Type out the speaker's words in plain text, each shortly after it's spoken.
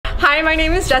Hi, my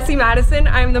name is Jessie Madison.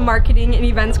 I'm the Marketing and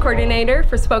Events Coordinator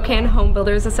for Spokane Home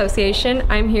Builders Association.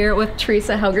 I'm here with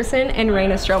Teresa Helgerson and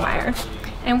Raina Strohmeyer.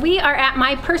 And we are at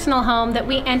my personal home that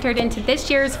we entered into this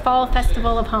year's Fall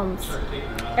Festival of Homes.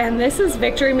 And this is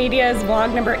Victory Media's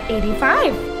vlog number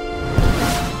 85.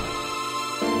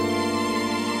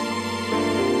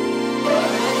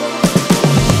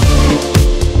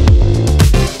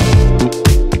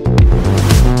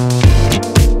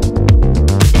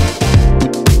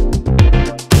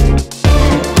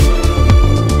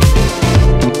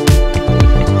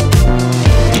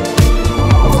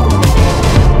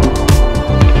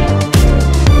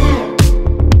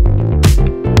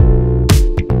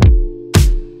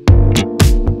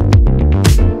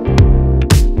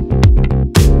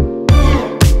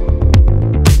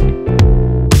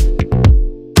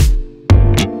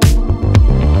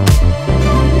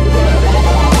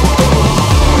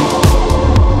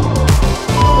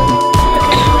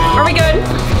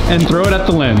 And throw it at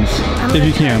the lens, if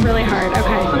you can. Really hard,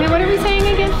 okay. Okay, what are we saying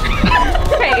again?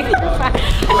 Okay.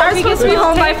 We're supposed to be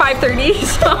home by 5:30,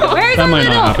 so. Where's That might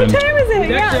not happen. What time is it?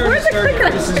 Yeah, where's the clicker?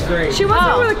 This is great. She wants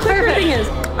to know where the clicker thing is.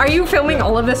 Are you filming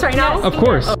all of this right now? Of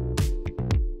course.